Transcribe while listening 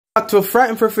Back to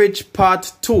Frighten for Fridge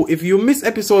Part 2. If you missed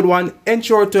episode 1,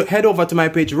 ensure to head over to my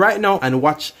page right now and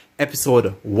watch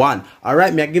episode 1.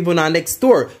 Alright, me I give you our next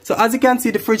tour. So as you can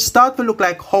see, the fridge start to look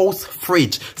like house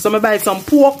fridge. So I buy some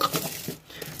pork,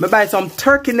 I buy some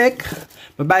turkey neck,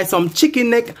 I buy some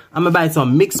chicken neck, and I buy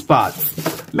some mixed parts.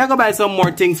 I go buy some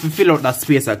more things to fill out that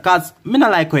space because I don't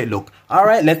like how it look.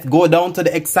 Alright, let's go down to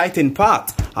the exciting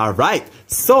part. Alright,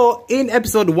 so in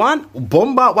episode 1,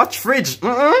 bomba, watch fridge.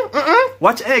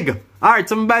 Watch egg. Alright,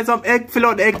 so I buy some egg, fill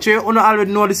out the egg tray. You already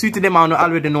know the sweet of them, and you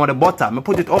already know the butter. I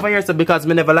put it over here so because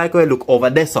I never like how it look over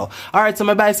there. So alright, so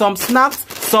I buy some snacks,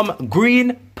 some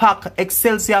green pack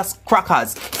Excelsior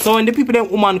crackers. So when the people them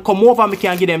woman come over, I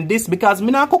can give them this because I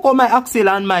not cook out my axle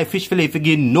and my fish fillet if you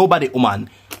give nobody woman.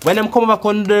 When them come over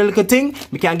con the little thing,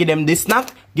 I can give them this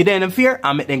snack, give them the fear,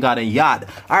 and make them garden yard.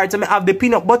 Alright, so I have the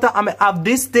peanut butter, and I have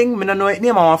this thing, I don't know it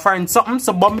name, I want to find something,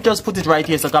 so but I just put it right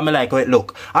here so I like how it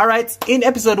look. Alright, in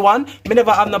episode 1, I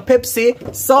never have no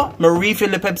Pepsi, so I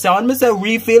refill the Pepsi. When I say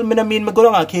refill, I don't mean I go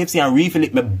down to KFC and refill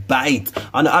it, I bite.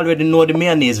 And I already know the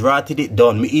mayonnaise, rotted it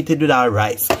done, I eat it with our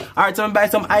rice. Alright, so I buy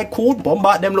some iCool,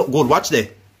 bombard them look good, watch there.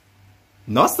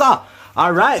 No sir.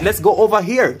 Alright, let's go over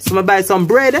here. So I buy some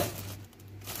bread.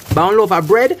 Bound loaf of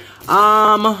bread.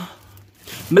 I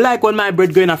like when my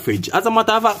bread go in a fridge. As a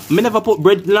matter of fact, I never put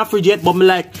bread in a fridge yet, but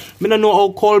I don't know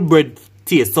how cold bread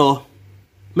tastes, so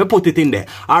I put it in there.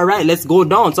 Alright, let's go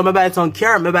down. So I buy some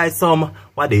carrot, I buy some,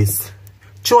 what is?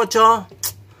 Chocho.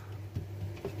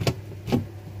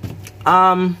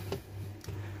 I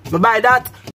buy that.